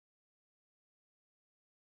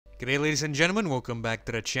G'day ladies and gentlemen, welcome back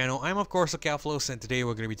to the channel. I'm of course Akaflos, and today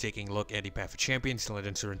we're going to be taking a look at the Path of Champions in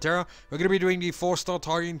Legends of Runeterra. We're going to be doing the 4 Star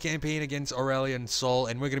Targon Campaign against Aurelion Sol,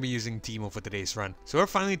 and we're going to be using Teemo for today's run. So we're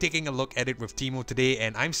finally taking a look at it with Teemo today,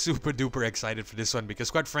 and I'm super duper excited for this one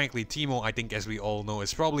because quite frankly, Teemo, I think as we all know,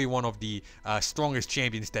 is probably one of the strongest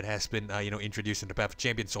champions that has been introduced in the Path of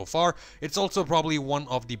Champions so far. It's also probably one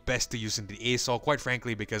of the best to use in the ASOL, quite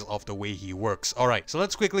frankly, because of the way he works. Alright, so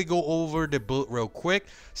let's quickly go over the build real quick.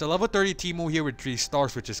 So level 30 Teemo here with 3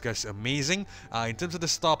 stars, which is just amazing. In terms of the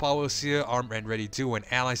star powers here, armed and ready to when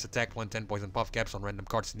allies attack, 110 poison buff caps on random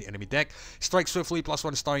cards in the enemy deck. Strike swiftly,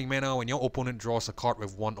 +1 starring mana when your opponent draws a card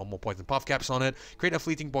with 1 or more poison buff caps on it. Create a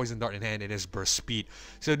fleeting poison dart in hand and his burst speed.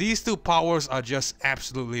 So these two powers are just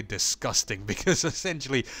absolutely disgusting because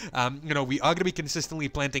essentially, we are going to be consistently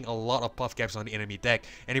planting a lot of buff caps on the enemy deck.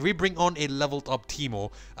 And if we bring on a leveled up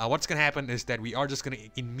Teemo, what's going to happen is that we are just going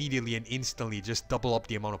to immediately and instantly just double up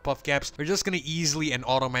the amount of buff caps. We're just going to easily and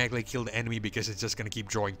automatically kill the enemy because it's just going to keep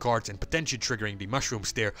drawing cards and potentially triggering the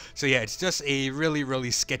mushrooms there. So yeah, it's just a really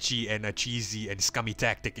sketchy and a cheesy and scummy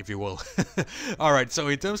tactic, if you will. Alright, so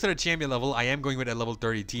in terms of the champion level, I am going with a level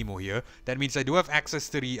 30 Teemo here. That means I do have access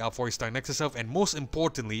to the 4-star Nexus elf, and most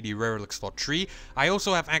importantly, the Relics slot 3. I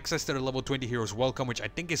also have access to the level 20 Heroes Welcome, which I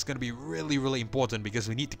think is going to be really important because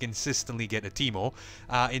we need to consistently get a Teemo.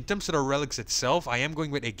 In terms of the Relics itself, I am going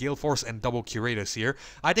with a Gale Force and double Curators here.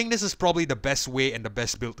 I think this is probably the best way and the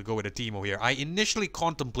best build to go with a Teemo here. I initially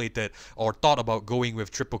contemplated or thought about going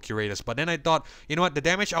with triple Curators, but then I thought, you know what, the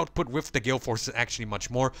damage output with the Gale Force is actually much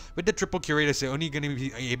more. With the triple Curators, you're only going to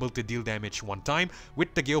be able to deal damage one time.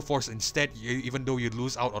 With the Gale Force instead, even though you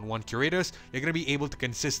lose out on one Curators, you're going to be able to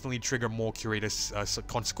consistently trigger more Curators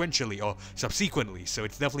consequentially or subsequently. So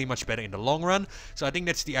it's definitely much better in the long run. So I think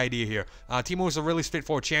that's the idea here. Teemo is a really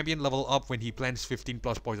straightforward champion. Level up when he plants 15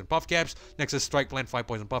 plus poison buff caps. Nexus Strike plant 5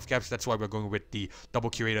 poison buff caps. That's why we're going with the double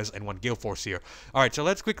Curators and 1 Gale Force here. Alright, so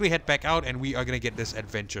let's quickly head back out and we are going to get this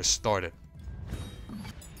adventure started.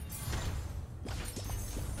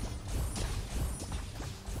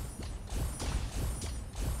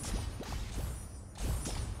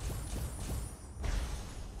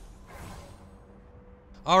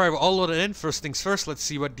 Alright, we're all loaded in. First things first, let's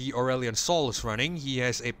see what the Aurelion Sol is running. He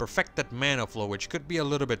has a perfected mana flow, which could be a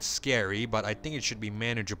little bit scary, but I think it should be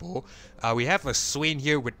manageable. We have a Swain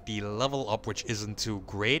here with the level up, which isn't too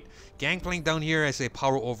great. Gangplank down here has a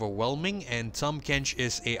power overwhelming, and Tahm Kench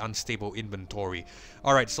is a unstable inventory.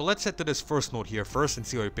 Alright, so let's head to this first node here first and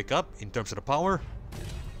see what we pick up in terms of the power.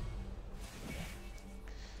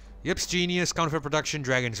 Yip's Genius, Counterfeit Production,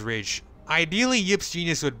 Dragon's Rage. Ideally, Yip's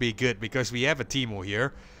Genius would be good because we have a Teemo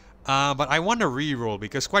here. But I want to reroll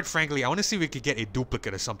because, quite frankly, I want to see if we could get a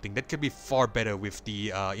duplicate or something. That could be far better with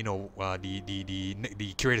the,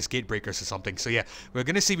 the Curator's Gatebreakers or something. So yeah, we're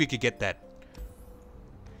gonna see if we could get that.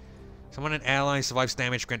 Summon an ally, survives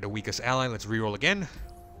damage, grant the weakest ally. Let's reroll again.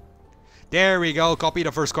 There we go. Copy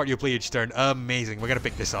the first card you play each turn. Amazing. We're gonna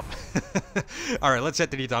pick this up. Alright, let's head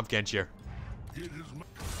to the Tahm Kench here.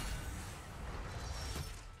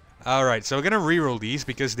 Alright, so we're gonna reroll these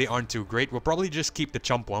because they aren't too great. We'll probably just keep the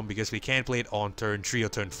chump one because we can't play it on turn 3 or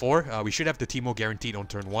turn 4. We should have the Teemo guaranteed on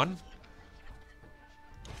turn 1.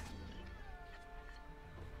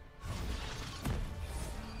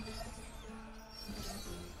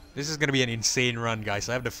 This is gonna be an insane run, guys.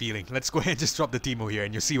 I have the feeling. Let's go ahead and just drop the Teemo here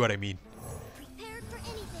and you'll see what I mean. Prepared for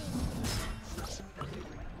anything.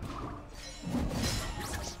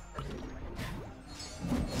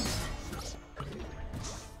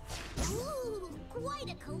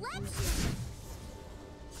 Quite a collection!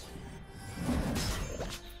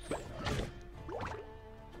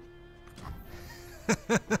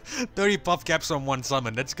 30 buff caps on 1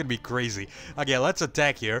 summon. That's gonna be crazy. Okay, let's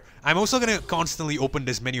attack here. I'm also gonna constantly open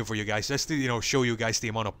this menu for you guys just to, show you guys the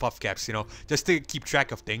amount of buff caps, just to keep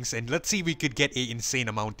track of things. And let's see if we could get an insane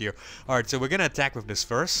amount here. Alright, so we're gonna attack with this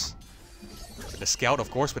first. The Scout,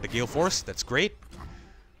 of course, with the Gale Force. That's great.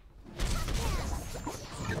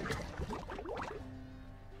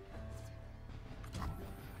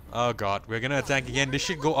 Oh god, we're gonna attack again. This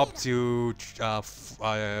should go up to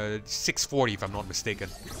 640 if I'm not mistaken.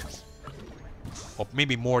 Or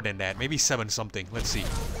maybe more than that. Maybe 7 something. Let's see.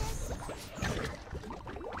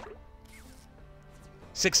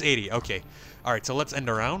 680, okay. Alright, so let's end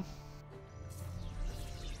the round.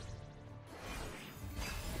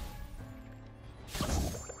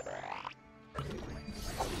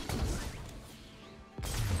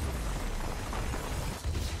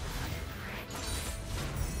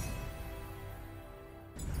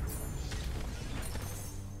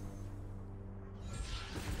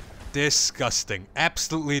 Disgusting.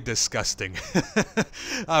 Absolutely disgusting.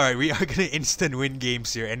 Alright, we are gonna instant win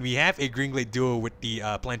games here, and we have a Green Glade duo with the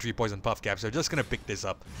Planetary Poison Puff Caps, so we're just gonna pick this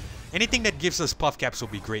up. Anything that gives us Puff Caps will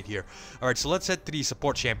be great here. Alright, so let's head to the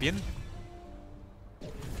support champion.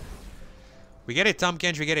 We get a Tahm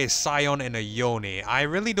Kench, we get a Sion, and a Yone. I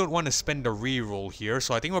really don't want to spend a reroll here,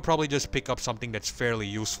 so I think we'll probably just pick up something that's fairly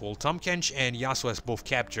useful. Tahm Kench and Yasuo has both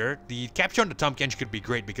capture. The capture on the Tahm Kench could be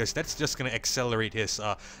great because that's just going to accelerate his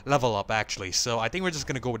level up actually. So I think we're just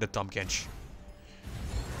going to go with the Tahm Kench.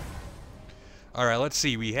 Alright, let's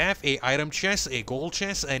see. We have a item chest, a gold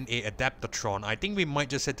chest, and a Adaptatron. I think we might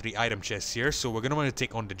just head to the item chest here, so we're going to want to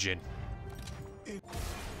take on the Jhin.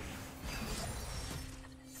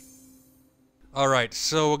 Alright,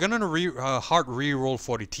 so we're gonna hard reroll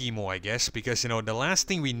for the Teemo, I guess, because, you know, the last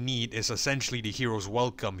thing we need is essentially the hero's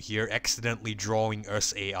welcome here, accidentally drawing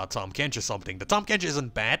us a Tahm Kench or something. The Tahm Kench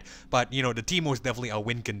isn't bad, but, you know, the Teemo is definitely a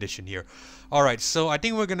win condition here. Alright, so I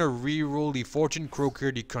think we're gonna reroll the Fortune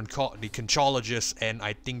Croaker, the Conchologist, and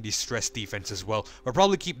I think the Stress Defense as well. We'll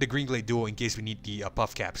probably keep the Green Glade Duo in case we need the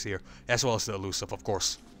Puff Caps here, as well as the Elusive, of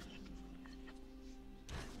course.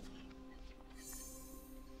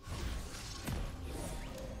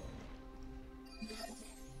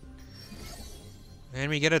 And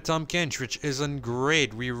we get a Tahm Kench, which isn't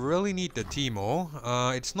great. We really need the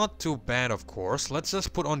Teemo. It's not too bad, of course. Let's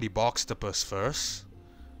just put on the Boxtopus first.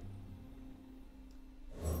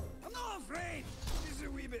 I'm not afraid. It's a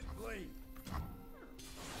wee bit late.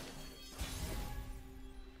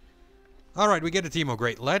 Alright, we get the Teemo.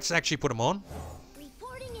 Great. Let's actually put him on.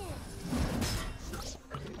 Reporting in.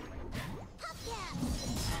 Puff Cap.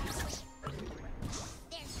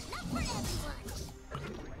 There's enough for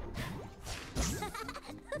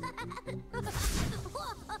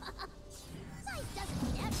everyone. Size doesn't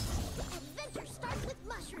mean everything. Adventure starts with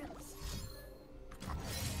mushrooms.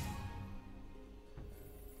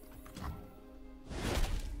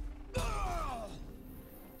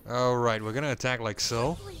 Alright, we're gonna attack like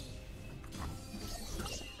so.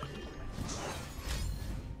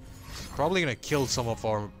 Probably gonna kill some of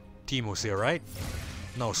our Teemos here, right?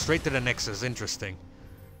 No, straight to the Nexus. Interesting.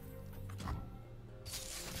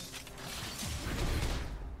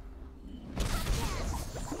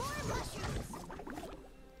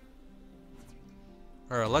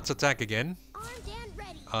 Alright, let's attack again. Armed and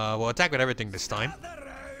ready. We'll attack with everything this time.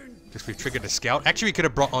 Because we triggered the Scout. Actually, we could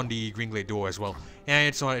have brought on the Green Glade Duo as well. Yeah,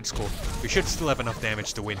 it's not, it's cool. We should still have enough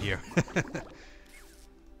damage to win here.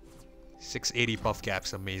 680 Puff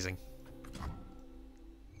Caps, amazing.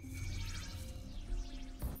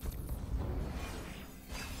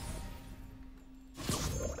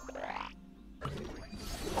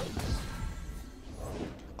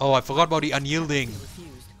 Oh, I forgot about the Unyielding.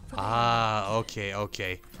 Ah, okay,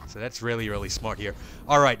 okay. So that's really, really smart here.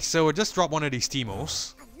 Alright, so we'll just drop one of these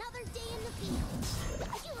Teemos. Another day in the field.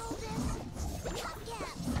 You hold this. Puff Cap.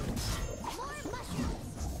 More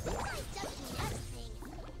mushrooms. Size doesn't mean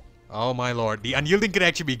everything. Oh my lord. The Unyielding could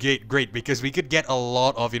actually be great because we could get a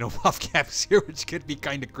lot of, you know, Puff Caps here, which could be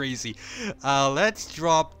kind of crazy. Let's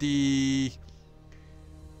drop the...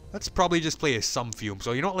 Let's probably just play a Some Fume.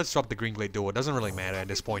 So, you know what? Let's drop the Green Glade Duo. It doesn't really matter at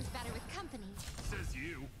this point. Better with company. Says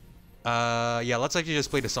you. Yeah, let's actually just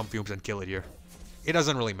play the Some Fumes and kill it here. It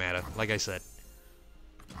doesn't really matter, like I said.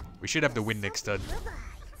 We should have the win next turn.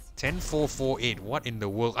 10-4-4-8. What in the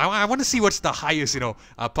world? I want to see what's the highest, you know,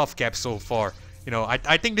 Puff Cap so far. You know,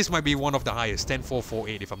 I think this might be one of the highest.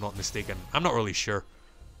 10-4-4-8 if I'm not mistaken. I'm not really sure.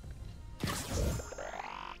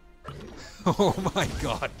 Oh my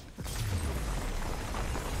god.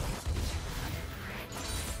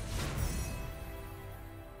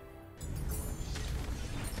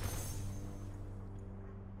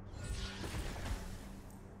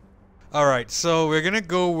 Alright, so we're gonna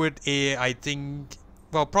go with a, I think,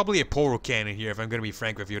 well, probably a Poro Cannon here, if I'm gonna be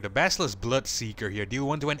frank with you. The Basilisk Bloodseeker here. Deal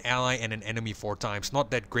 1 to an ally and an enemy 4 times.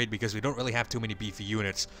 Not that great because we don't really have too many beefy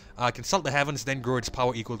units. Consult the Heavens, then grow its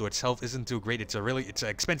power equal to its health. Isn't too great. It's an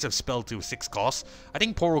expensive spell to 6 cost. I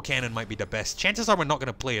think Poro Cannon might be the best. Chances are we're not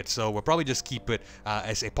gonna play it, so we'll probably just keep it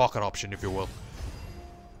as a pocket option, if you will.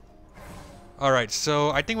 Alright,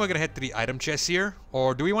 so I think we're gonna head to the item chest here.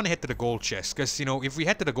 Or do we want to head to the gold chest? Because, you know, if we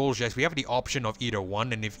head to the gold chest, we have the option of either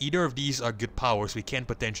one. And if either of these are good powers, we can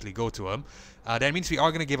potentially go to them. That means we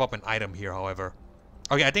are gonna give up an item here, however.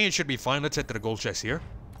 Okay, I think it should be fine. Let's head to the gold chest here.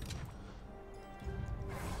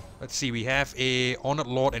 Let's see, we have a Honored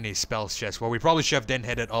Lord and a Spells chest. Well, we probably should have then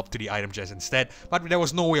headed up to the item chest instead, but there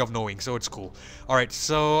was no way of knowing, so it's cool. Alright,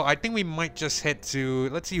 so I think we might just head to...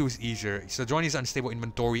 Let's see who's easier. Sejuani's Unstable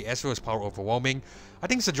Inventory, Ezreal's Power Overwhelming. I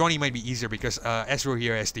think Sejuani might be easier because Ezreal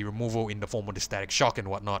here has the removal in the form of the Static Shock and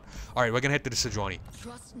whatnot. Alright, we're gonna head to the Sejuani.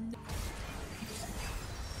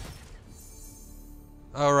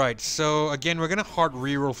 Alright, so again, we're gonna hard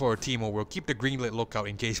reroll for our Teemo. We'll keep the greenlit lookout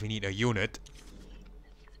in case we need a unit.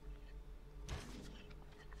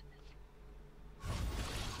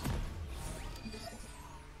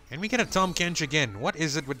 And we get a Tahm Kench again. What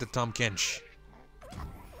is it with the Tahm Kench?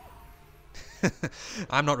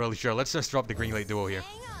 I'm not really sure. Let's just drop the green light duo here.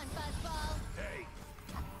 Hang on, Buzzball.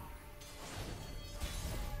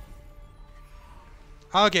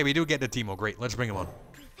 Hey. Okay, we do get the Teemo. Great. Let's bring him on.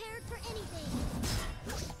 Prepared for anything.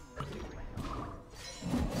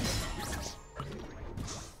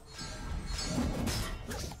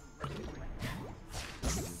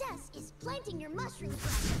 Success is planting your mushroom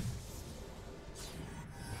crop.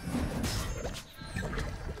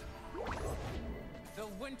 The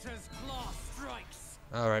winter's claw strikes.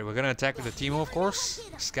 Alright, we're gonna attack with the Teemo, of course.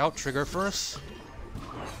 Scout trigger first.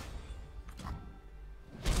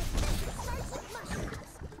 Starts with mushrooms.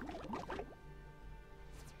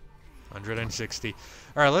 160.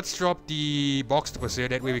 Alright, let's drop the box to here.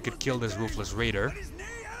 That way we could kill this Ruthless Raider. Got his knee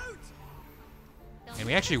out. And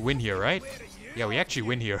we actually win here, right? Yeah, we actually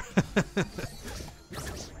win here.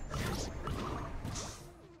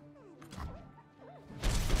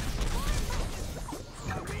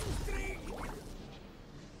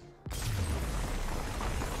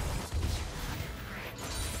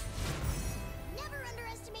 Never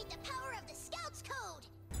underestimate the power of the Scout's Code.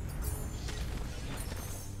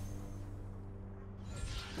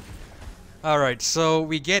 Alright, so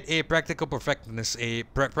we get a Practical Perfectionist,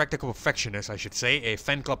 Practical Perfectionist, I should say, a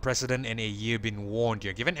Fan Club President, and a Year Been Warned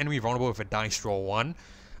here. Given enemy vulnerable with a dice roll 1,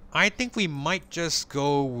 I think we might just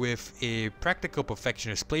go with a Practical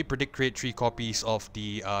Perfectionist. Play, predict, create 3 copies of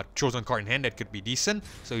the chosen card in hand. That could be decent.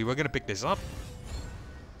 So we were gonna pick this up.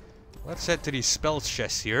 Let's head to the Spells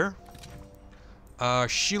chest here.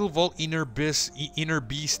 Shield Vault, Inner Beast,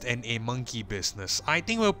 and a Monkey Business. I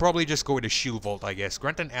think we'll probably just go with the Shield Vault, I guess.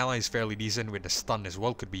 Grant an ally is fairly decent with the stun as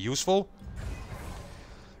well. Could be useful.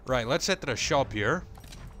 Right, let's head to the shop here.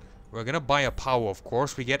 We're gonna buy a power, of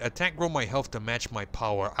course. We get attack, grow my health to match my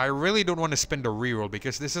power. I really don't want to spend a reroll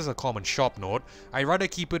because this is a common shop note. I'd rather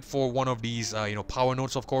keep it for one of these, power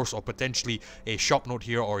notes, of course, or potentially a shop note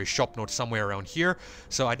here or a shop note somewhere around here.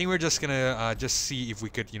 So I think we're just gonna just see if we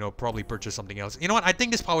could, probably purchase something else. You know what? I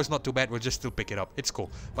think this power is not too bad. We'll just still pick it up. It's cool,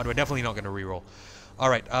 but we're definitely not gonna reroll. All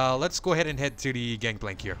right, let's go ahead and head to the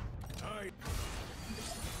Gangplank here. Aye.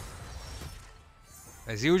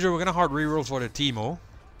 As usual, we're gonna hard reroll for the Teemo.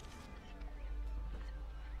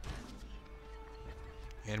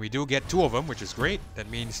 And we do get 2 of them, which is great. That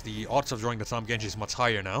means the odds of drawing the Tahm Kench is much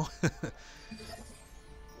higher now.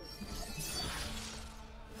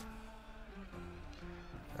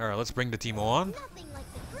 Alright, let's bring the Teemo on. Nothing like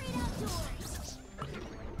the great outdoors.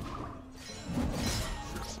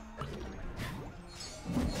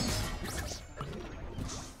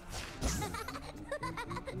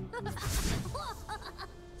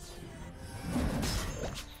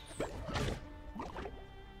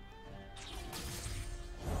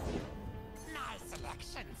 My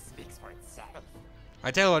selection speaks for itself.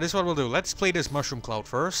 I tell you what, this is what we'll do. Let's play this Mushroom Cloud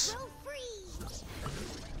first. Go free.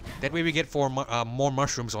 That way we get more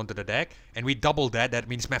mushrooms onto the deck. And we double that. That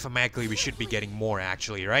means mathematically we should be getting more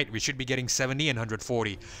actually, right? We should be getting 70 and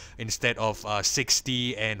 140 instead of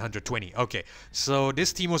 60 and 120. Okay, so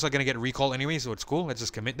this Teemos are going to get recall anyway, so it's cool. Let's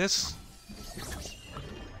just commit this.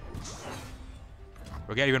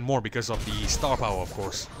 We'll get even more because of the star power, of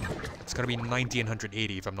course. It's going to be 90 and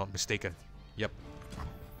 180 if I'm not mistaken. Yep.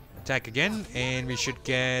 Attack again, and we should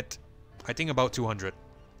get, I think, about 200.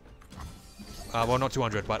 Well, not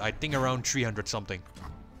 200, but I think around 300 something.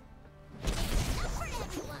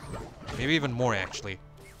 Maybe even more, actually.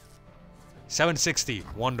 760.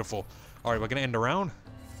 Wonderful. Alright, we're gonna end the round.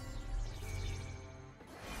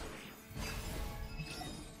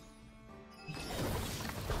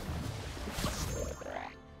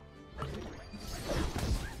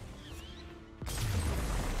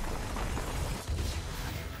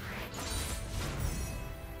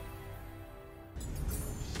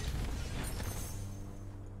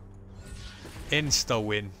 Insta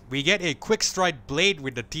win. We get a quick strike blade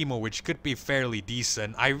with the Teemo, which could be fairly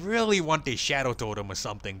decent. I really want a shadow totem or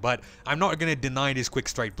something, but I'm not gonna deny this quick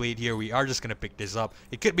strike blade here. We are just gonna pick this up.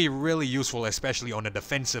 It could be really useful, especially on a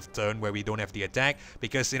defensive turn where we don't have the attack,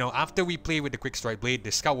 because you know, after we play with the quick strike blade,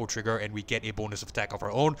 the scout will trigger and we get a bonus of attack of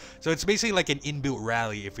our own. So it's basically like an inbuilt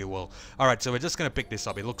rally, if you will. Alright, so we're just gonna pick this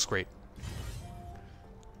up. It looks great.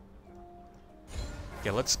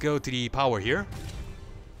 Okay, let's go to the power here.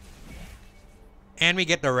 And we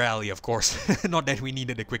get the rally, of course. Not that we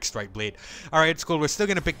needed a quick strike blade. Alright, it's cool. We're still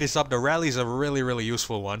gonna pick this up. The rally is a really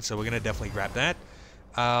useful one, so we're gonna definitely grab that.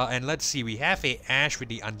 And let's see, we have a Ashe with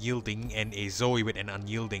the unyielding and a Zoe with an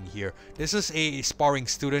unyielding here. This is a sparring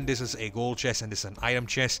student, this is a gold chest, and this is an item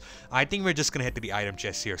chest. I think we're just gonna head to the item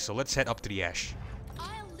chest here, so let's head up to the Ashe.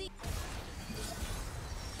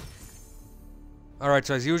 Alright,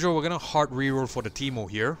 so as usual, we're gonna hard reroll for the Teemo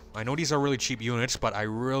here. I know these are really cheap units, but I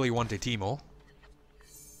really want a Teemo.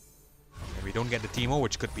 And we don't get the Teemo,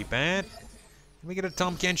 which could be bad. And we get a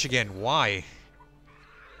Tahm Kench again. Why?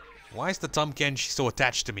 Why is the Tahm Kench so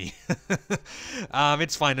attached to me?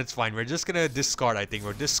 It's fine, it's fine. We're just gonna discard, I think.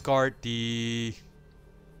 We'll discard the...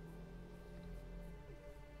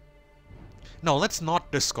 No, let's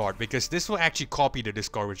not discard, because this will actually copy the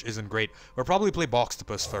discard, which isn't great. We'll probably play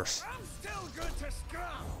Boxtopus first. I'm still good to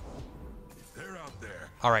scrap. They're out there.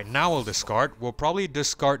 Alright, now we'll discard. We'll probably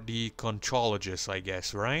discard the Conchologist, I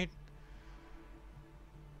guess, right?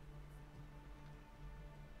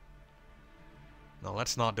 No,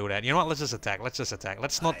 let's not do that. You know what? Let's just attack. Let's just attack.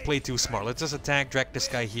 Let's not play too smart. Let's just attack, drag this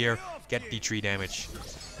guy here, get the 3 damage.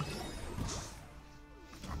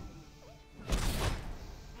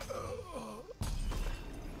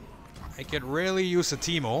 I could really use a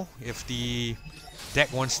Teemo if the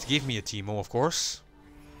deck wants to give me a Teemo, of course.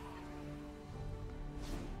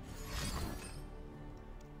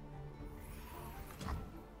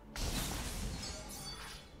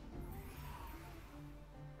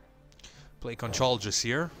 Play Conchologist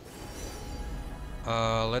here.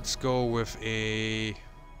 Let's go with a...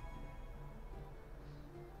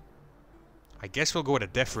 I guess we'll go with a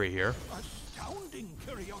Death Ray here. Astounding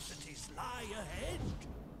curiosities lie ahead.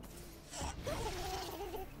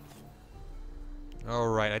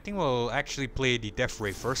 Alright, I think we'll actually play the Death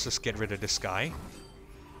Ray first. Let's get rid of this guy.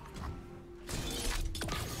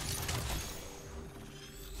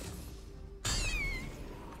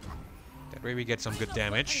 That way we get some good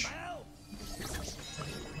damage.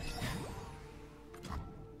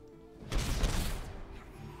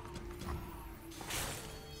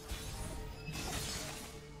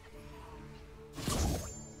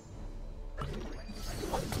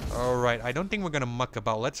 Alright, I don't think we're gonna muck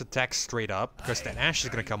about. Let's attack straight up, because that Ashe is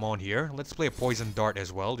gonna come on here. Let's play a Poison Dart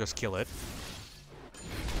as well, just kill it.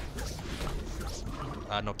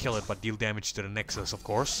 Not kill it, but deal damage to the Nexus, of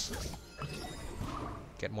course.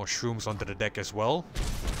 Get more shrooms onto the deck as well.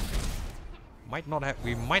 Might not have.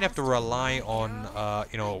 We might have to rely on,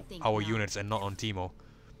 you know, our units and not on Teemo.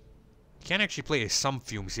 Can actually play some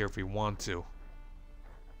fumes here if we want to.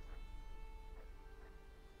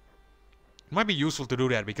 It might be useful to do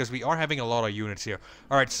that because we are having a lot of units here.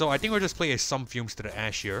 Alright, so I think we'll just play some fumes to the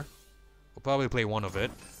Ashe here. We'll probably play one of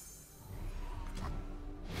it.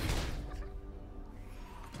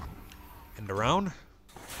 End around.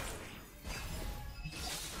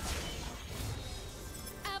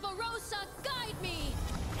 Avarosa, guide me.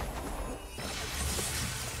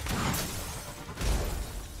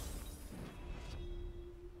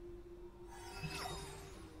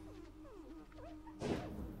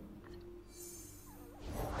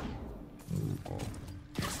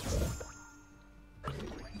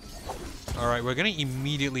 Alright, we're gonna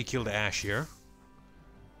immediately kill the Ashe here.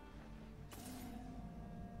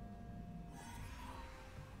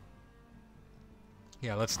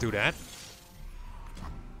 Yeah, let's do that.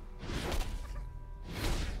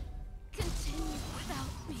 Continue without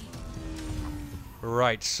me.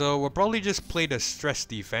 Right, so we'll probably just play the stress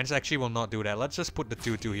defense. Actually, we'll not do that. Let's just put the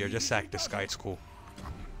 2-2 here. Just sack this guy. It's cool.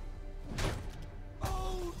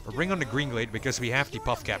 We'll bring on the Green Glade because we have the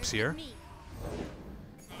puff caps here.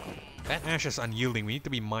 That Ashe is unyielding. We need to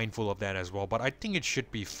be mindful of that as well. But I think it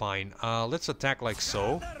should be fine. Let's attack like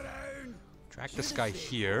so. Track this guy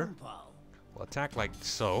here. We'll attack like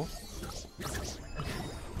so.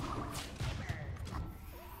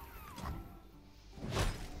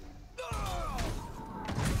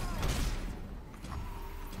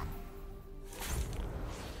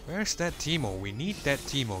 Where's that Teemo? We need that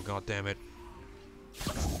Teemo, goddammit.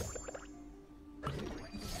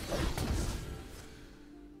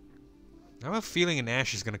 I have a feeling an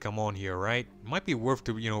Ashe is gonna come on here, right? Might be worth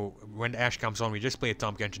to, you know, when Ashe comes on, we just play a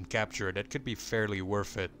Tahm Kench and capture it. That could be fairly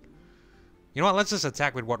worth it. You know what, let's just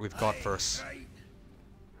attack with what we've got first.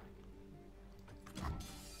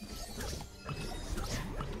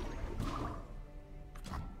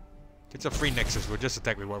 It's a free Nexus, we'll just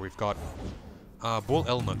attack with what we've got. Bull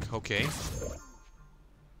Elnuk, okay.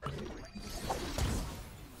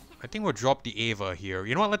 I think we'll drop the Ava here.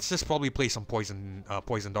 You know what, let's just probably play some Poison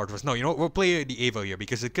Dart first. No, you know what, we'll play the Ava here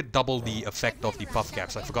because it could double the effect of the Puff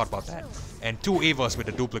Caps. I forgot about that. And 2 Avas with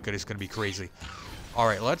a duplicate is gonna be crazy.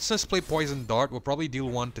 Alright, let's just play Poison Dart. We'll probably deal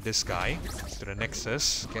 1 to this guy. To the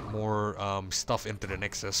Nexus. Get more stuff into the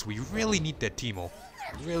Nexus. We really need that Teemo.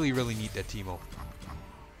 Really, really need that Teemo.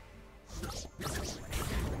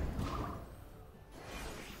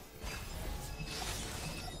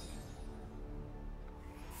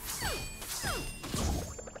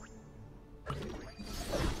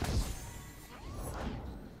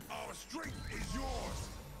 Our strength is yours.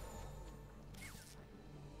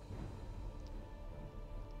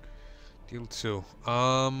 Deal 2.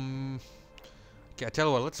 Okay, I tell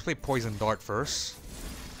you what, let's play Poison Dart first.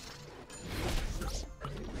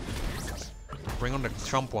 Bring on the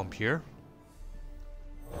Trump Wump here.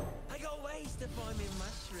 I got ways to find me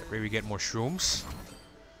mushroom. Maybe we get more shrooms.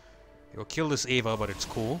 We'll kill this Ava, but it's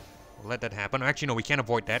cool. We'll let that happen. Actually, no, we can't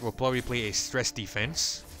avoid that. We'll probably play a stress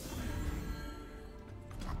defense.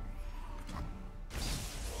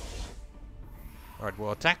 Alright,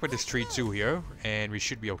 we'll attack with this 3-2 here, and we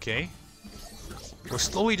should be okay. We'll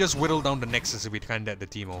slowly just whittle down the Nexus if we can't get the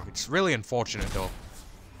Teemo. It's really unfortunate though.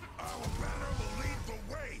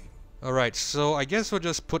 Alright, so I guess we'll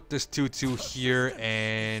just put this 2-2 here,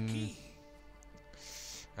 and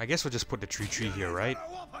I guess we'll just put the 3-3 here, right?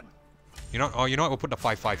 You know, oh, you know what? We'll put the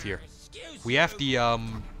 5-5 here. We have the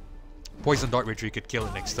Poison Dart, which we could kill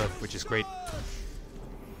it next turn, which is great.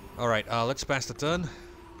 Alright, let's pass the turn.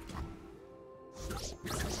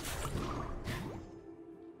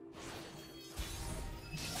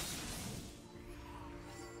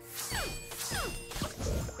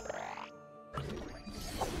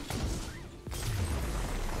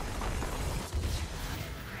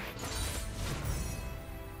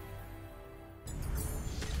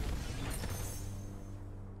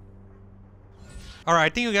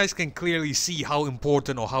 Alright, I think you guys can clearly see how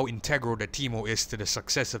important or how integral the Teemo is to the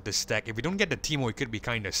success of this deck. If we don't get the Teemo, it could be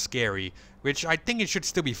kinda scary, which I think it should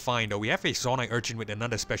still be fine though. We have a Zonai Urchin with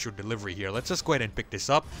another special delivery here. Let's just go ahead and pick this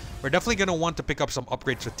up. We're definitely gonna want to pick up some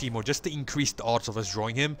upgrades for Teemo just to increase the odds of us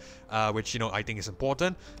drawing him, which, you know, I think is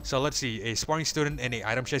important. So let's see, a Sparring Student and a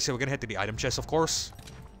item chest. So we're gonna head to the item chest, of course.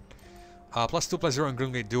 +2/+0 and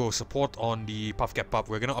Green Glade Duo support on the Puff Cap Pup.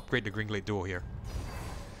 We're gonna upgrade the Green Glade Duo here.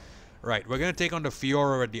 Right, we're gonna take on the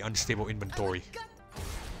Fiora at the unstable inventory.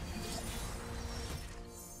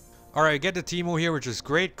 Alright, get the Teemo here, which is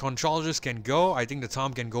great. Contrologist can go. I think the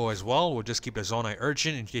Tahm can go as well. We'll just keep the Zonai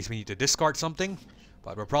Urchin in case we need to discard something.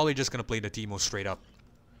 But we're probably just gonna play the Teemo straight up.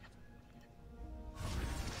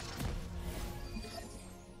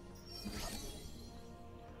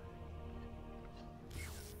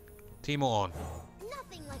 Teemo on.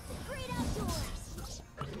 Nothing like the great outdoors.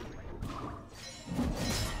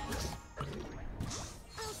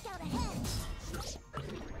 I'll scout ahead.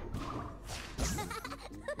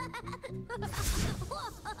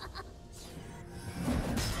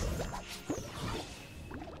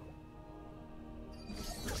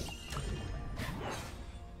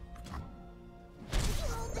 Did you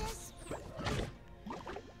hold this?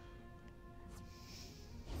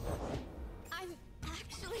 I'm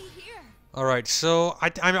actually here. Alright, so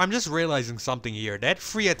I'm just realizing something here. That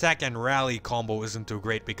free attack and rally combo isn't too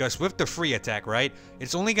great because with the free attack, right,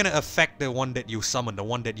 it's only gonna affect the one that you summon, the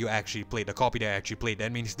one that you actually played, the copy that I actually played.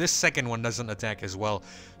 That means this second one doesn't attack as well.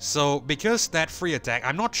 So because that free attack,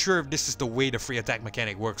 I'm not sure if this is the way the free attack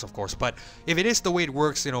mechanic works, of course, but if it is the way it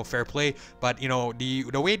works, you know, fair play. But you know, the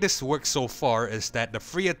way this works so far is that the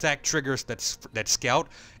free attack triggers that scout,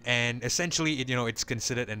 and essentially it, you know, it's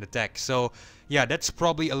considered an attack. So yeah, that's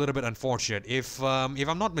probably a little bit unfortunate. If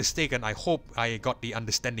I'm not mistaken, I hope I got the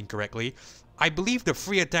understanding correctly. I believe the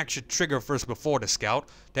free attack should trigger first before the scout.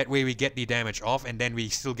 That way we get the damage off and then we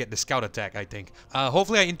still get the scout attack, I think.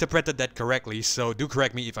 Hopefully I interpreted that correctly, so do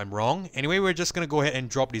correct me if I'm wrong. Anyway, we're just gonna go ahead and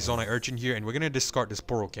drop the Zonai Urchin here and we're gonna discard this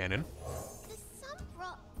Poro Cannon. The sun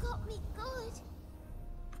rock got me good.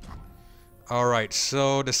 Alright,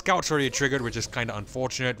 so the scout's already triggered, which is kinda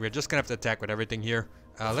unfortunate. We're just gonna have to attack with everything here.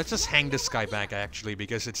 Let's just hang this guy back actually,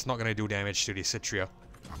 because it's not gonna do damage to the Citria.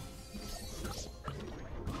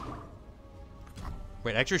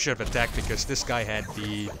 Wait, actually should have attacked because this guy had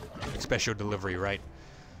the special delivery, right?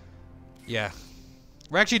 Yeah.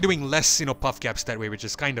 We're actually doing less, you know, puff caps that way, which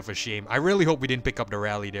is kind of a shame. I really hope we didn't pick up the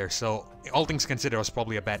rally there, so all things considered, it was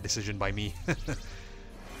probably a bad decision by me.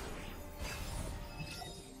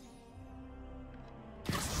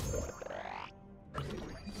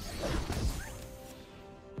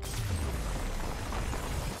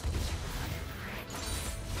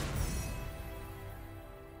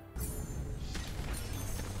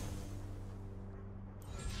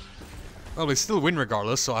 Well, we still win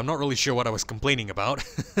regardless, so I'm not really sure what I was complaining about.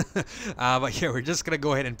 But yeah, we're just gonna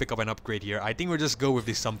go ahead and pick up an upgrade here. I think we'll just go with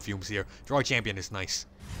the Sum Fumes here. Draw Champion is nice.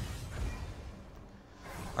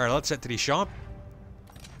 Alright, let's head to the shop.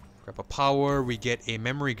 Grab a power, we get a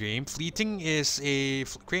memory game. Fleeting is a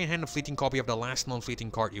create hand a fleeting copy of the last non-fleeting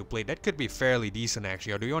card you played. That could be fairly decent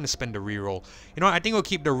actually. Or do you want to spend the reroll? You know what, I think we'll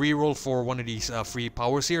keep the reroll for one of these free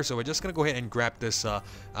powers here. So we're just gonna go ahead and grab this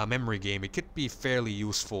memory game. It could be fairly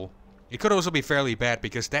useful. It could also be fairly bad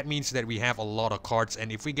because that means that we have a lot of cards,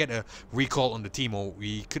 and if we get a recall on the Teemo,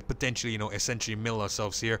 we could potentially, you know, essentially mill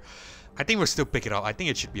ourselves here. I think we'll still pick it up. I think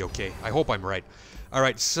it should be okay. I hope I'm right.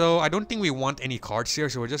 Alright, so I don't think we want any cards here,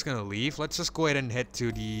 so we're just gonna leave. Let's just go ahead and head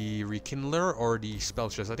to the Rekindler or the Spell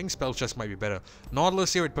Chest. I think Spell Chest might be better.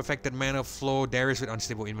 Nautilus here with Perfected Mana Flow, Darius with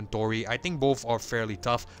Unstable Inventory. I think both are fairly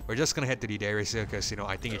tough. We're just gonna head to the Darius here because, you know,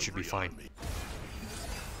 I think it should be fine.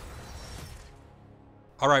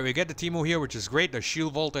 Alright, we get the Teemo here, which is great. The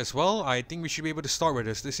Shield Vault as well. I think we should be able to start with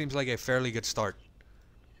this. This seems like a fairly good start.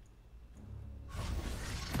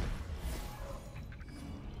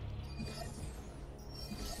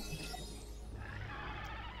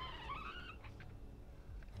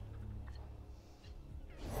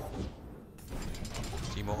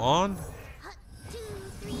 Teemo on. Hut, 2,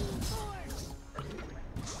 3, 4.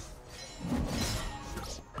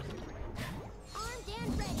 Armed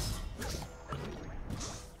and ready.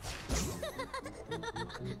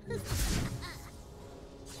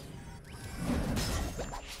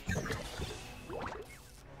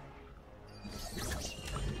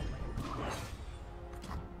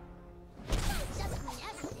 Doesn't mean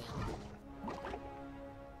everything.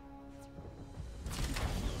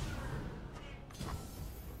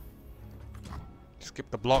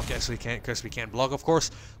 Skip the block, yes we can't, because we can't block of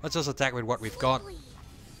course. Let's just attack with what we've got.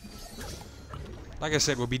 Like I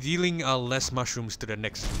said, we'll be dealing less mushrooms to the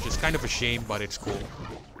Nexus, which is kind of a shame, but it's cool.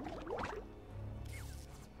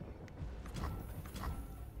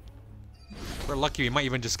 If we're lucky, we might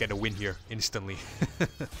even just get a win here instantly.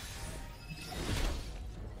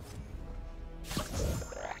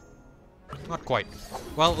 Not quite.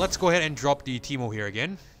 Well, let's go ahead and drop the Teemo here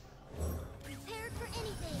again. Prepared for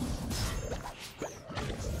anything.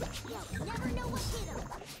 You'll never know what hit 'em.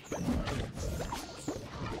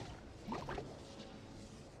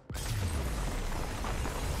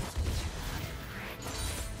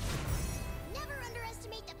 Never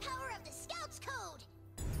underestimate the power of the Scout's Code.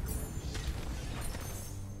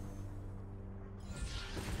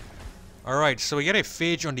 Alright, so we get a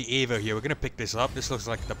Phage on the Ava here. We're gonna pick this up. This looks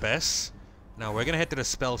like the best. Now we're gonna head to the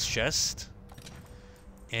Spells chest.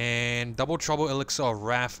 And Double Trouble, Elixir of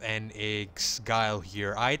Wrath, and a Guile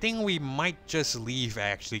here. I think we might just leave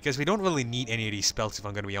actually, because we don't really need any of these spells if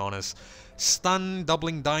I'm gonna be honest. Stun,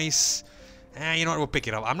 Doubling Dice. You know what, we'll pick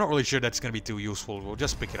it up. I'm not really sure that's gonna be too useful. We'll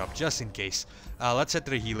just pick it up, just in case. Let's head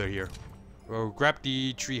to the healer here. We'll grab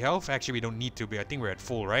the 3 health. Actually, we don't need to be. I think we're at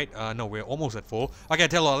full, right? No, we're almost at full. Okay,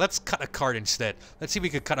 tell you what, let's cut a card instead. Let's see if we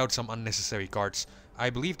could cut out some unnecessary cards. I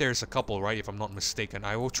believe there's a couple, right? If I'm not mistaken.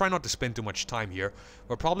 I will try not to spend too much time here.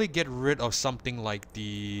 We'll probably get rid of something like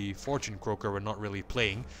the Fortune Croaker we're not really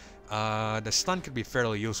playing. The stun could be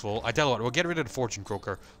fairly useful. I tell you what, we'll get rid of the Fortune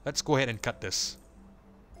Croaker. Let's go ahead and cut this.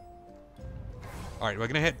 Alright, we're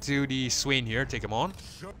gonna head to the Swain here. Take him on.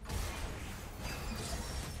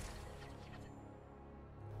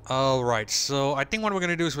 Alright, so I think what we're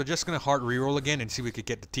gonna do is we're just gonna hard reroll again and see if we could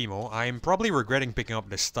get the Teemo. I'm probably regretting picking up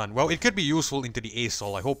this stun. Well, it could be useful into the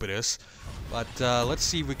A-Sol, I hope it is. But let's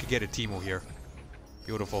see if we could get a Teemo here.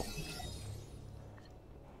 Beautiful.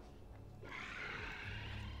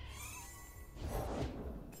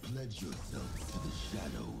 Pledge yourself to the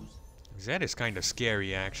shadows. Zed is kind of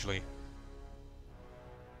scary, actually.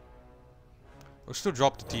 We'll still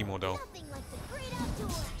drop the Teemo, though. Nothing like the great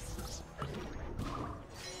outdoors.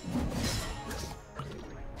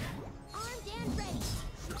 Armed and ready.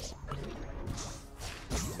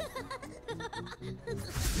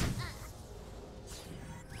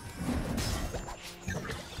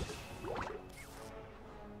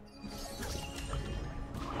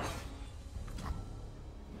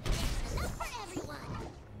 Enough for everyone.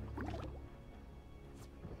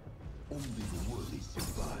 Only the worthy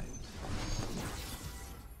survive.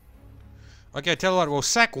 Okay, tell you what, we'll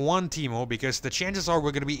sack one Teemo because the chances are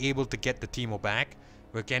we're gonna be able to get the Teemo back.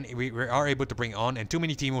 We are able to bring on, and too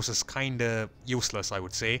many Teemos is kinda useless, I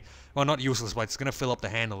would say. Well, not useless, but it's gonna fill up the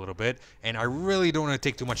hand a little bit. And I really don't want to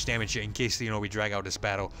take too much damage here in case, you know, we drag out this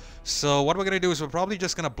battle. So what we're gonna do is we're probably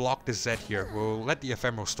just gonna block this Zed here. We'll let the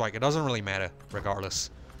Ephemeral strike. It doesn't really matter, regardless.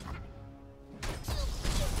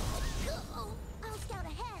 Uh-oh, I'll scout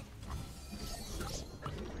ahead. Yes.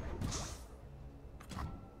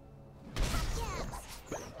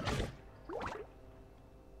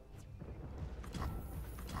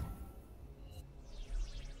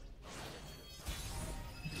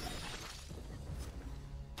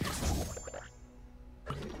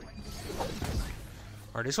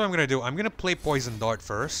 Alright, this is what I'm gonna do. I'm gonna play Poison Dart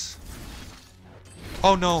first.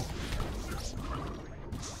 Oh no!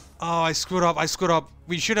 Oh, I screwed up. I screwed up.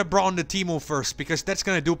 We should have brought on the Teemo first because that's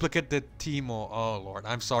gonna duplicate the Teemo. Oh lord,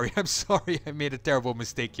 I'm sorry. I'm sorry. I made a terrible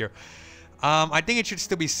mistake here. I think it should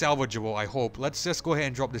still be salvageable, I hope. Let's just go ahead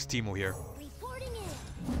and drop this Teemo here. Reporting in.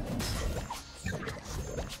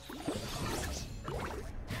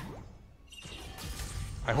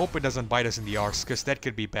 I hope it doesn't bite us in the arse, because that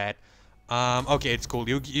could be bad. Okay, it's cool.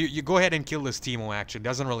 You go ahead and kill this Teemo, actually.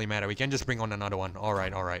 Doesn't really matter. We can just bring on another one.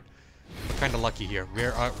 Alright, alright. We're kind of lucky here.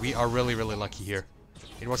 We are really, really lucky here.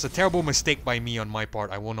 It was a terrible mistake by me on my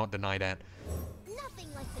part. I will not deny that. Nothing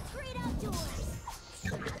like the great outdoors.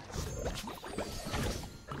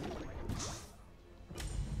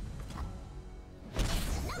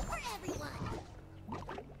 Enough for everyone.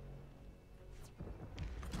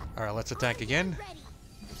 Alright, let's attack again. Ready.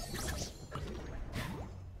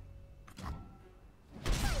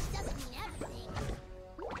 Size doesn't mean everything.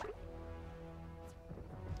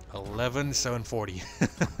 11,740.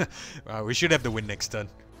 We should have the win next turn.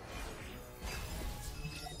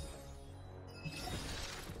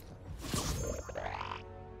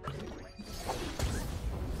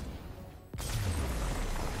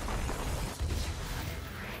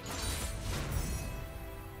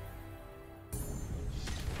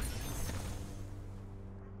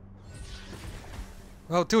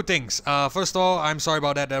 Well, two things. First of all, I'm sorry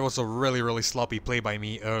about that. That was a really, really sloppy play by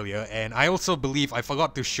me earlier, and I also believe I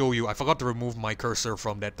forgot to show you. I forgot to remove my cursor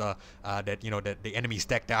from that, the enemy's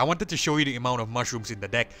deck. There, I wanted to show you the amount of mushrooms in the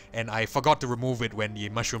deck, and I forgot to remove it when the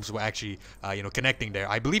mushrooms were actually, connecting there.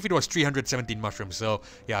 I believe it was 317 mushrooms. So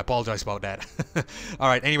yeah, I apologize about that. All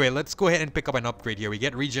right. Anyway, let's go ahead and pick up an upgrade here. We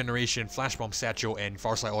get regeneration, flash bomb satchel, and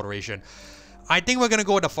farsight alteration. I think we're gonna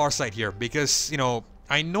go with the farsight here because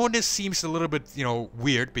I know this seems a little bit,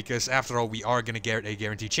 weird because after all, we are going to get a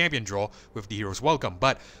guaranteed champion draw with the Hero's Welcome.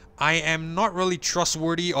 But I am not really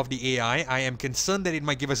trustworthy of the AI. I am concerned that it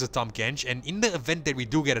might give us a Tahm Kench. And in the event that we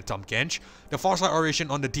do get a Tahm Kench, the Farsight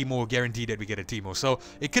Oration on the Teemo will guarantee that we get a Teemo. So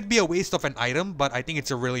it could be a waste of an item, but I think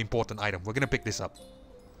it's a really important item. We're going to pick this up.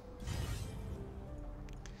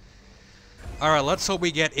 Alright, let's hope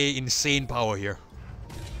we get a insane power here.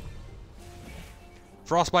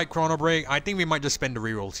 Frostbite, Chrono Break. I think we might just spend the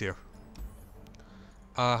rerolls here.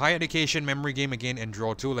 High Education, Memory Game again, and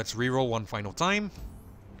draw 2. Let's reroll one final time.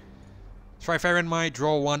 Triferenmite,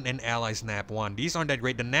 draw 1, and Allies nab 1. These aren't that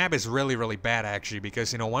great. The nab is really, really bad actually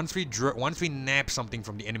because once we nab something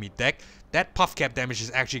from the enemy deck, that puff cap damage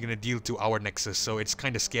is actually gonna deal to our Nexus. So it's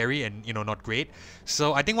kind of scary and not great.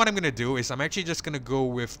 So I think what I'm gonna do is I'm actually just gonna go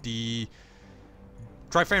with the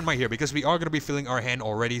Triferenmite here because we are going to be filling our hand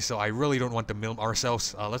already, so I really don't want to milk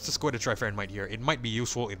ourselves. Let's just go to Triferenmite here. It might be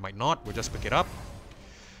useful, it might not. We'll just pick it up.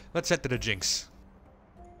 Let's head to the Jinx.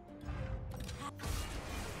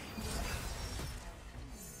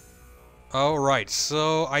 Alright,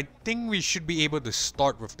 so I think we should be able to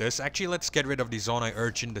start with this. Actually, let's get rid of the Zonai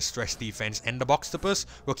Urchin, the Stress Defense, and the Boxtopus.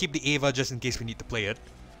 We'll keep the Ava just in case we need to play it.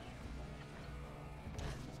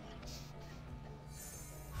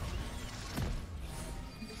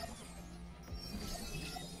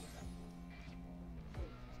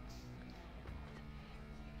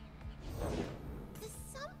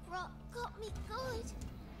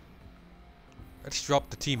 Let's drop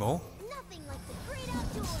the Teemo. Nothing like the great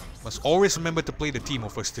outdoors. Must always remember to play the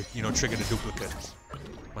Teemo first to, trigger the duplicate.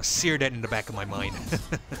 Must sear that in the back of my mind.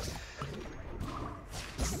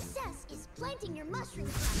 Success is planting your mushroom.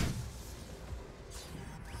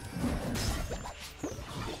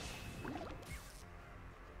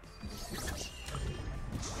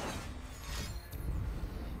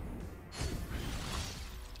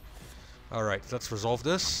 Alright, let's resolve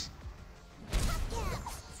this.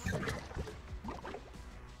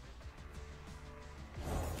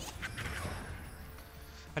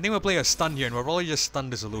 I think we'll play a stun here and we'll probably just stun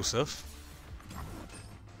this elusive.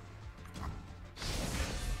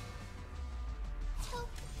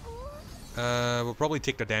 We'll probably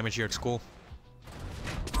take the damage here, it's cool.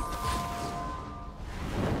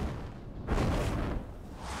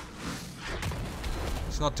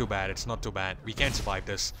 It's not too bad, it's not too bad. We can survive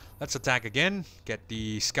this. Let's attack again. Get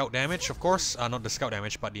the scout damage, of course. Not the scout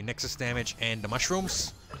damage, but the Nexus damage and the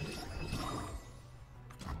mushrooms.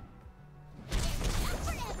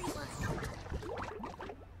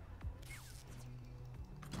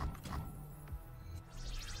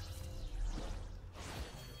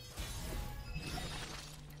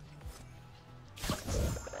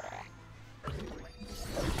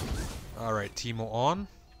 Alright, Teemo on.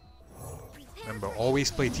 Remember,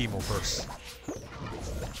 always play Teemo first.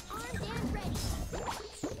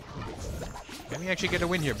 Can we actually get a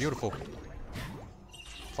win here? Beautiful.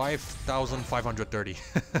 5,530.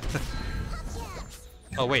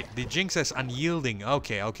 Oh wait, the Jinx says unyielding.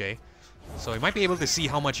 Okay, okay. So we might be able to see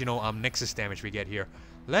how much, you know, Nexus damage we get here.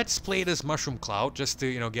 Let's play this Mushroom Cloud just to,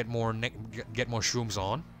 you know, get more shrooms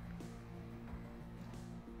on.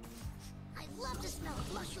 I love to smell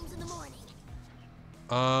mushrooms in the morning.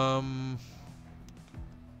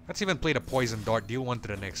 Let's even play the Poison Dart. Deal 1 to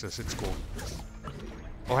the Nexus. It's cool.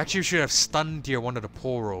 Oh, actually, we should have stunned here one of the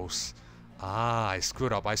Poros. Ah, I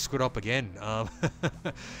screwed up. I screwed up again.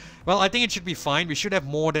 Well, I think it should be fine. We should have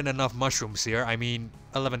more than enough mushrooms here. I mean,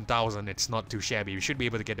 11,000. It's not too shabby. We should be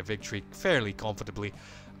able to get the victory fairly comfortably.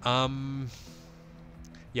 Yeah,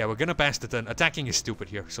 we're gonna pass the turn. Attacking is stupid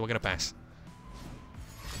here, so we're gonna pass.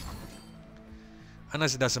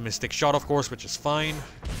 Unless it does a Mystic Shot, of course, which is fine.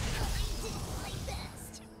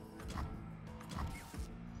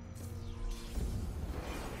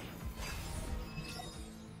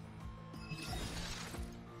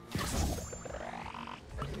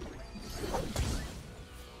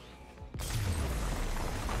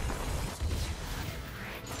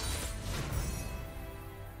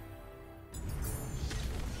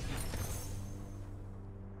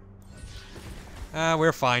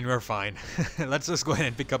 We're fine, we're fine. Let's just go ahead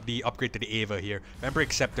and pick up the upgrade to the Ava here.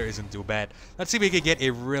 Vampiric Scepter isn't too bad. Let's see if we can get a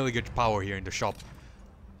really good power here in the shop.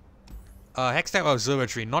 Hextech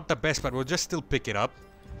Observatory, not the best, but we'll just still pick it up.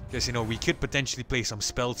 Because, you know, we could potentially play some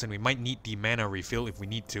spells and we might need the mana refill if we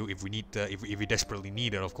need to, if we desperately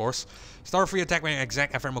need it, of course. Star free attack when an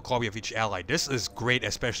exact ephemeral copy of each ally. This is great,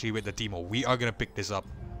 especially with the Teemo. We are gonna pick this up.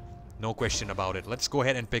 No question about it. Let's go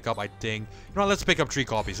ahead and pick up, I think... You know what, let's pick up 3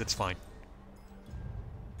 copies, it's fine.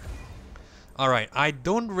 Alright, I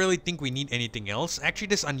don't really think we need anything else. Actually,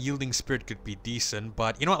 this Unyielding Spirit could be decent,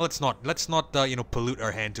 but you know what, let's not, you know, pollute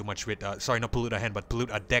our hand too much with, sorry, not pollute our hand, but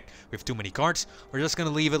pollute our deck with too many cards. We're just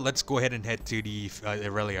gonna leave it. Let's go ahead and head to the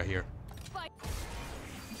Irelia here.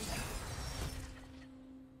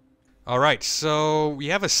 Alright, so we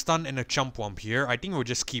have a stun and a chump wump here. I think we'll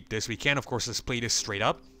just keep this. We can, of course, just play this straight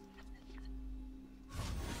up.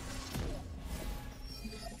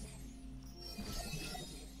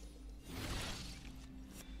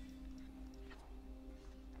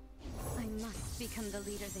 Become the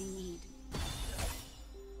leader they need.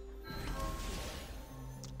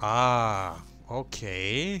 Ah,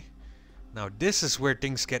 okay. Now this is where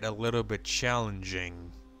things get a little bit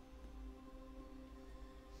challenging.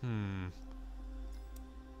 Now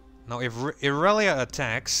if Irelia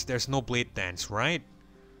attacks, there's no Blade Dance, right?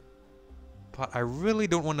 But I really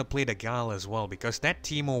don't want to play the Gal as well, because that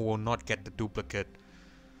Teemo will not get the duplicate.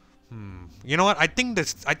 You know what? I think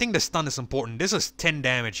the stun is important. This is 10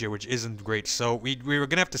 damage here, which isn't great. So we were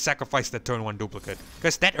gonna have to sacrifice the turn 1 duplicate,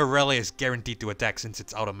 because that Aurelia is guaranteed to attack since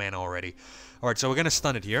it's out of mana already. Alright, so we're gonna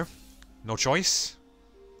stun it here. No choice.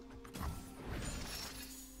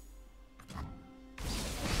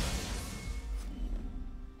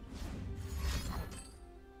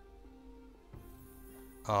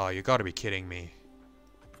 Oh, you gotta be kidding me.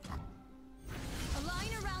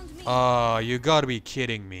 You gotta be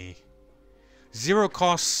kidding me. 0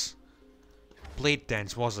 cost Blade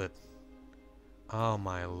Dance, was it? Oh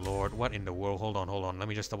my lord, what in the world? Hold on, let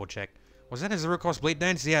me just double check. Was that a 0 cost Blade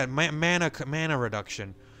Dance? Yeah, mana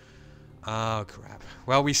reduction. Oh crap.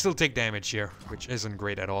 Well, we still take damage here, which isn't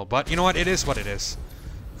great at all. But you know what? It is what it is.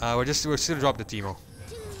 We'll still drop the Teemo.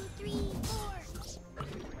 2, 3, 4.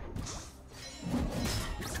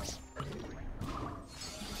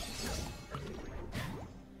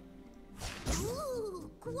 Ooh,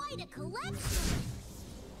 quite a collection.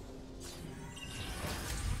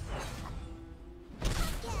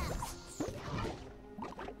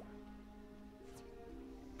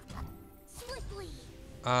 Swiftly.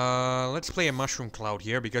 Let's play a Mushroom Cloud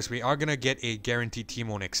here, because we are gonna get a guaranteed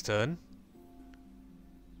Teemo next turn.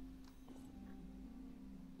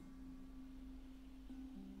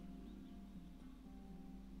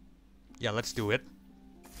 Yeah, let's do it.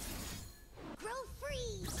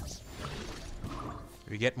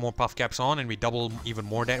 We get more puff caps on and we double even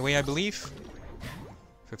more that way, I believe.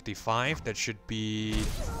 55, that should be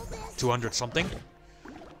 200 something.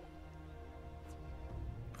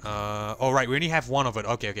 Oh right, we only have one of it.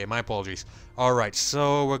 Okay, okay, my apologies. Alright,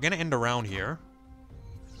 so we're gonna end the round here.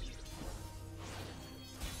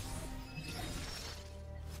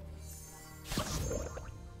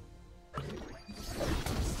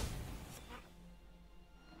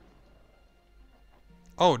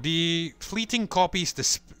 Oh, the fleeting copies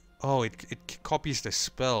the oh, it copies the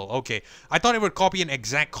spell. Okay, I thought it would copy an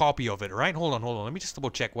exact copy of it, right? Hold on. Let me just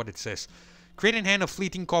double check what it says. Create in hand a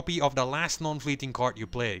fleeting copy of the last non-fleeting card you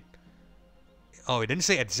played. Oh, it didn't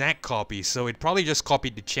say exact copy, so it probably just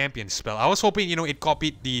copied the champion spell. I was hoping, you know, it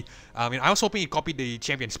copied the... I was hoping it copied the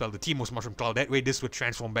champion spell, the Teemo's Mushroom Cloud. That way this would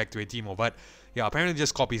transform back to a Teemo, but... yeah, apparently it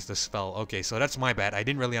just copies the spell. Okay, so that's my bad. I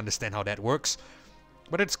didn't really understand how that works.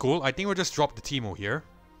 But it's cool. I think we'll just drop the Teemo here.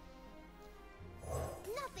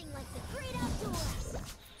 Nothing like the great outdoors.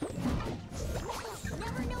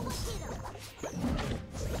 Never know what hit 'em.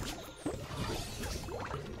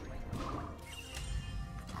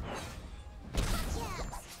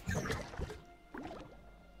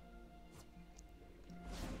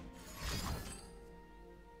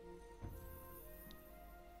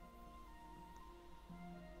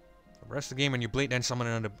 The rest of the game, when you Blade Dance summon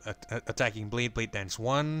another attacking Blade Dance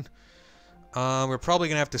 1. We're probably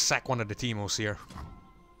gonna have to sack one of the Teemos here.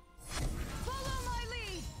 Follow my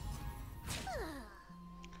lead.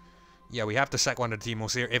 Yeah, we have to sack one of the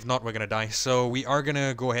Teemos here. If not, we're gonna die. So we are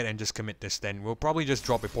gonna go ahead and just commit this then. We'll probably just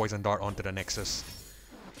drop a Poison Dart onto the Nexus.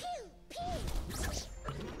 Pew, pew.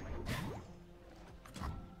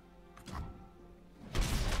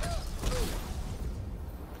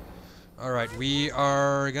 Alright, we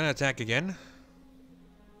are gonna attack again.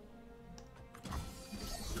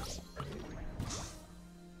 Interesting.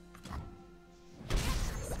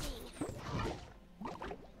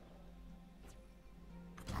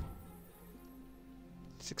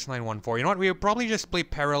 6914. You know what? We'll probably just play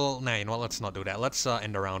parallel. Nah, you know what? Let's not do that. Let's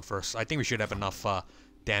end the round first. I think we should have enough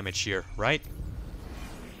damage here, right?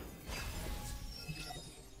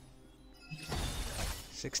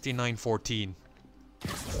 6914.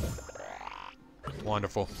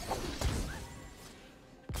 Wonderful.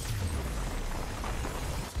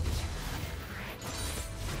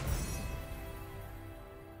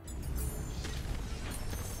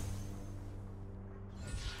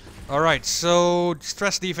 Alright, so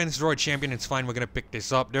stress defense, droid champion, it's fine, we're gonna pick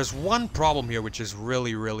this up. There's one problem here which is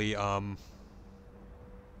really,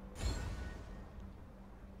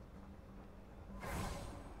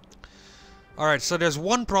 Alright, so there's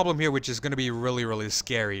one problem here which is gonna be really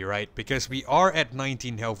scary, right? Because we are at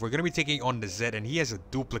 19 health, we're gonna be taking on the Zed, and he has a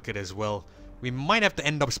duplicate as well. We might have to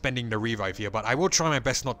end up spending the revive here, but I will try my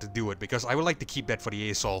best not to do it, because I would like to keep that for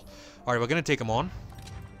the ASOL. Alright, we're gonna take him on.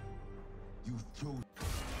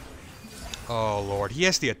 Oh lord, he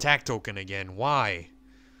has the attack token again, why?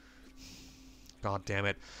 God damn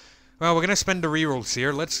it. Well, we're gonna spend the rerolls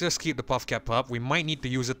here, let's just keep the puff cap up. We might need to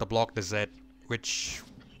use it to block the Zed, which...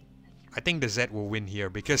 I think the Zed will win here,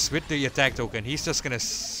 because with the attack token, he's just gonna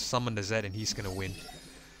summon the Zed and he's gonna win.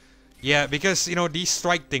 Yeah, because, you know, the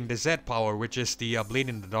strike thing, the Zed power, which is the Blade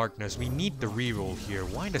in the Darkness, we need the reroll here.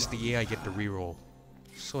 Why does the AI get the reroll?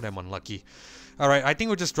 So damn unlucky. Alright, I think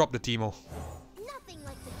we'll just drop the Teemo. Nothing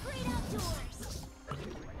like the great outdoors.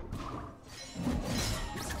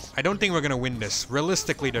 I don't think we're gonna win this.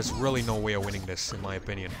 Realistically, there's really no way of winning this, in my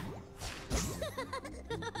opinion.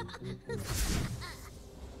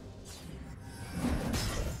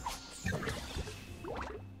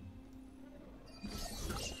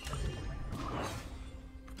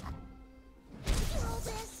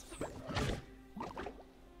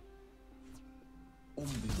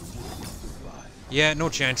 Yeah, no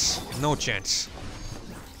chance. No chance.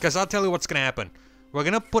 Because I'll tell you what's gonna happen. We're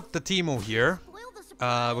gonna put the Teemo here.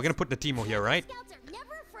 We're gonna put the Teemo here, right?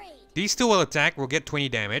 These two will attack, we'll get 20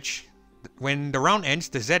 damage. When the round ends,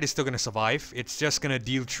 the Zed is still gonna survive. It's just gonna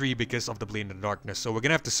deal 3 because of the Blade in the Darkness. So we're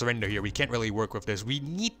gonna have to surrender here. We can't really work with this. We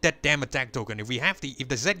need that damn attack token. If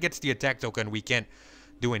the Zed gets the attack token, we can't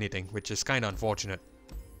do anything, which is kinda unfortunate.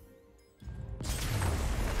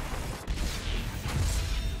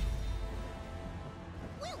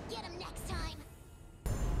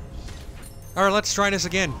 Alright, let's try this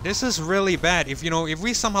again. This is really bad. If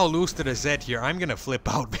we somehow lose to the Zed here, I'm gonna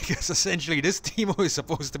flip out because essentially this Teemo is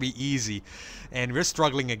supposed to be easy and we're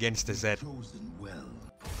struggling against the Zed.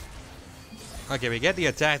 Okay, we get the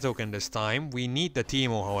attack token this time. We need the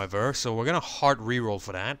Teemo, however, so we're gonna hard reroll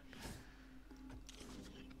for that.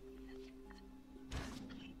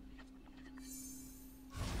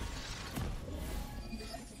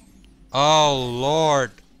 Oh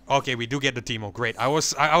lord. Okay, we do get the Teemo. Great. I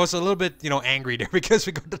was a little bit, you know, angry there because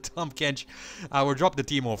we got the Tahm Kench. We'll drop the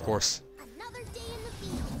Teemo, of course. Another day in the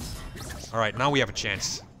field. All right, now we have a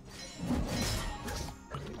chance.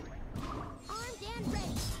 Armed and ready.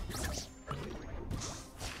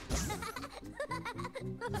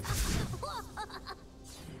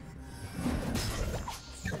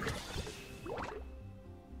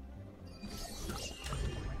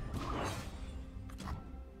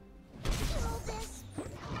 Roll this.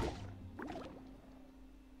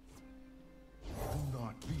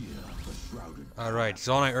 All right,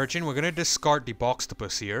 Zonai Urchin. We're gonna discard the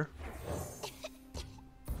Boxtopus here.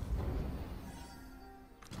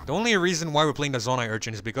 The only reason why we're playing the Zonai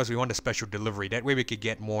Urchin is because we want a special delivery. That way we could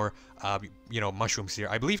get more, you know, mushrooms here.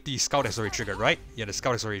 I believe the Scout has already triggered, right? Yeah, the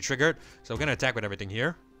Scout has already triggered. So we're gonna attack with everything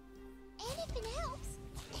here. Anything helps.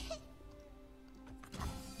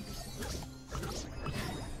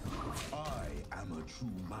 I am a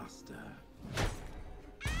true master.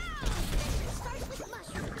 Start with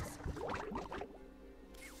mushrooms.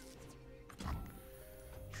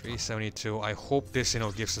 372. I hope this, you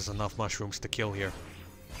know, gives us enough mushrooms to kill here.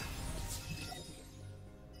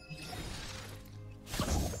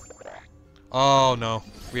 Oh no,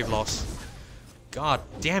 we've lost. God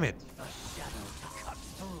damn it. The shadow cuts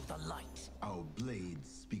through the light. Our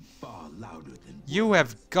blades speak far louder than You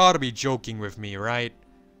have got to be joking with me, right?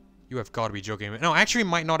 You have got to be joking with me. No, actually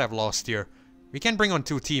might not have lost here. We can bring on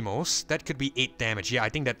 2 Teemos. That could be 8 damage. Yeah, I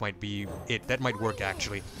think that might be it. That might work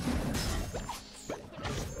actually.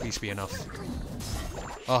 Please be enough.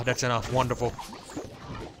 Oh, that's enough. Wonderful.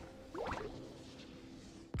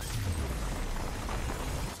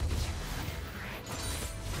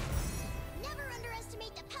 Never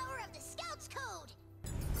underestimate the power of the Scout's code.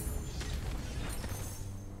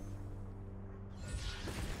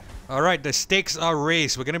 Alright, the stakes are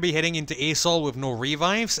raised. We're gonna be heading into Asol with no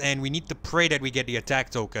revives, and we need to pray that we get the attack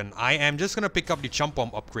token. I am just gonna pick up the Chump Bomb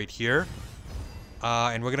upgrade here.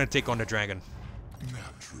 And we're gonna take on the dragon.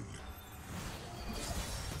 naturally.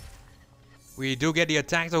 We do get the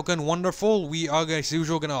attack token, wonderful. We are, as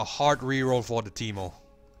usual, gonna hard reroll for the Teemo.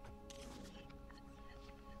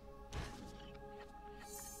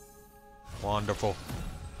 Wonderful.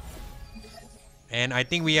 And I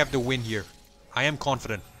think we have the win here. I am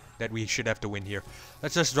confident that we should have the win here.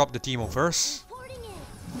 Let's just drop the Teemo first. Porting in.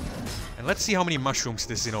 And let's see how many mushrooms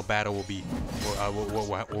this, you know, battle will be. Or,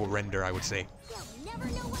 will render, I would say. They'll never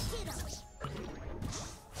know what hit 'em.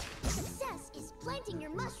 Success is planting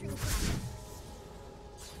your mushroom seed.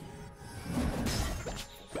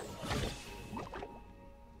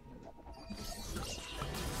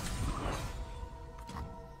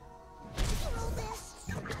 Roll this.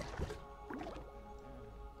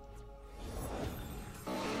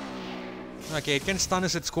 Okay, it can stun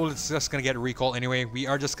us, it's cool, it's just gonna get recall anyway. We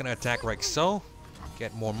are just gonna attack like so.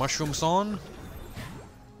 Get more mushrooms on.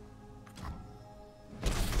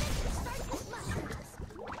 Start with mushrooms.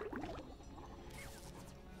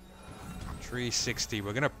 360.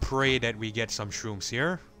 We're gonna pray that we get some shrooms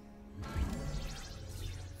here.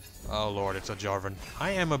 Oh lord, it's a Jarvan. I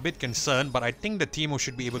am a bit concerned, but I think the Teemo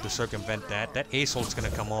should be able to circumvent that. That Ace Ult's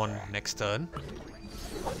gonna come on next turn.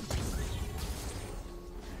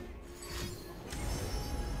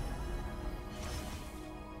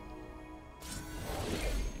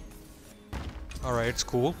 Alright, it's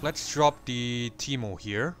cool. Let's drop the Teemo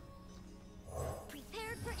here.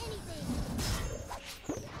 Prepared for anything.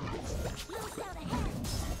 No Scout ahead.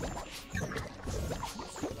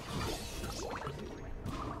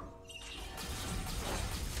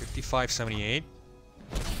 5578.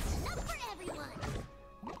 Enough for everyone.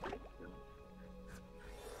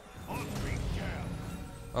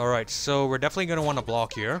 Alright, so we're definitely gonna want to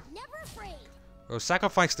block here. Never afraid. We'll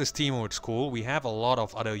sacrifice this Teemo, it's cool. We have a lot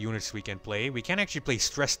of other units we can play. We can actually play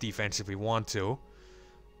stress defense if we want to.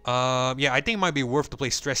 Yeah, I think it might be worth to play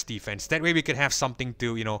stress defense. That way we could have something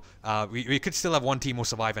to, you know, we could still have one Teemo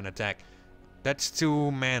survive and attack. That's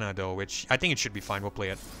 2 mana though, which I think it should be fine. We'll play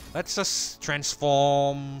it. Let's just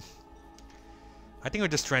transform. I think we'll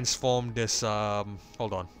just transform this.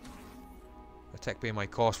 Hold on. Attack pay my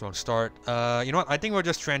cost won't start. You know what? I think we'll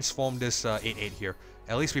just transform this 8/8 here.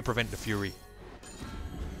 At least we prevent the Fury.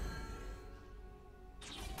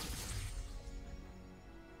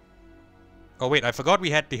 Oh wait, I forgot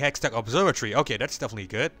we had the Hextech Observatory. Okay, that's definitely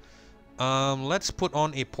good. Let's put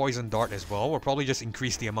on a Poison Dart as well. We'll probably just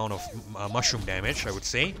increase the amount of mushroom damage, I would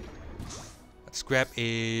say. Let's grab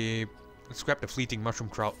the Fleeting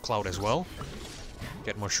Mushroom Cloud as well.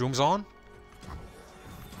 Get mushrooms on.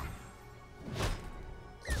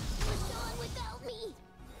 Push on without me.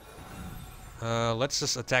 Let's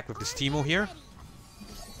just attack with this Teemo here.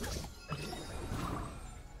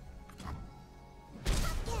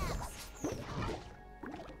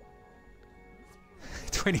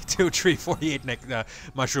 22, 3, 48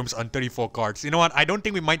 mushrooms on 34 cards. You know what? I don't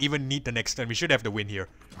think we might even need the next turn. We should have the win here.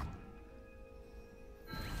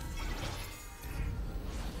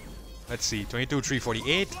 Let's see. 22, 3,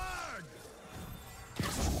 48.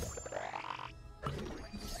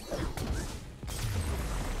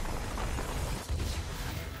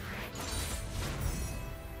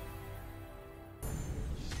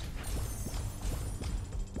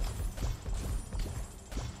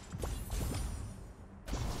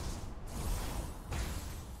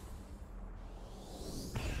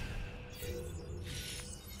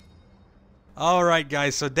 Alright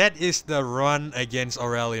guys, so that is the run against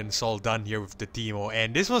Aurelion Sol done here with the Teemo,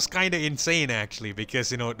 and this was kinda insane actually,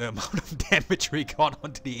 because you know, the amount of damage we got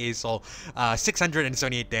onto the A-Sol,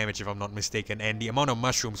 678 damage if I'm not mistaken, and the amount of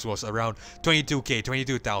mushrooms was around 22k,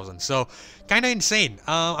 22,000, so kinda insane.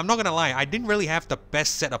 I'm not gonna lie, I didn't really have the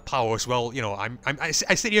best set of powers. Well, you know, I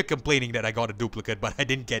sit here complaining that I got a duplicate, but I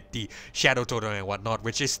didn't get the Shadow Totem and whatnot,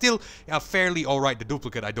 which is still fairly alright, the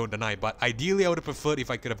duplicate, I don't deny, but ideally I would have preferred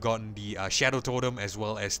if I could have gotten the Shadow Totem as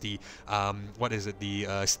well as the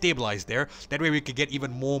stabilize there. That way we could get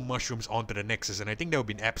even more mushrooms onto the Nexus, and I think that would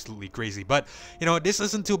have been absolutely crazy. But you know, this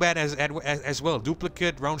isn't too bad as well.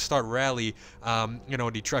 Duplicate, round start rally, you know,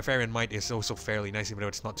 the Trifarian Might is also fairly nice, even though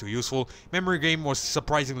it's not too useful. Memory Game was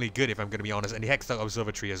surprisingly good if I'm gonna be honest, and the Hextech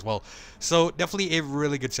Observatory as well. So definitely a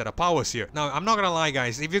really good set of powers here. Now I'm not gonna lie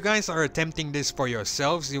guys, if you guys are attempting this for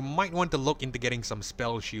yourselves, you might want to look into getting some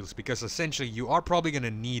spell shields, because essentially you are probably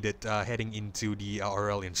gonna need it heading into the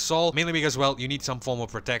Aurelion Sol, mainly because, well, you need some form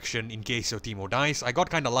of protection in case your Teemo dies. I got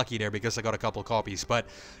kind of lucky there because I got a couple copies, but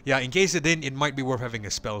yeah, in case it didn't, it might be worth having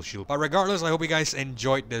a spell shield. But regardless, I hope you guys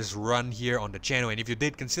enjoyed this run here on the channel, and if you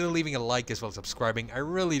did, consider leaving a like as well as subscribing. I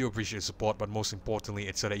really do appreciate your support, but most importantly,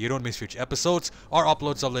 it's so that you don't miss future episodes or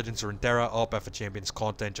uploads of Legends of Runeterra or Path of Champions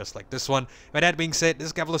content just like this one. With that being said, this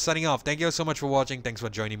is Gavlo signing off. Thank you so much for watching. Thanks for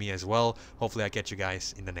joining me as well. Hopefully I catch you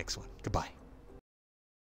guys in the next one. Goodbye.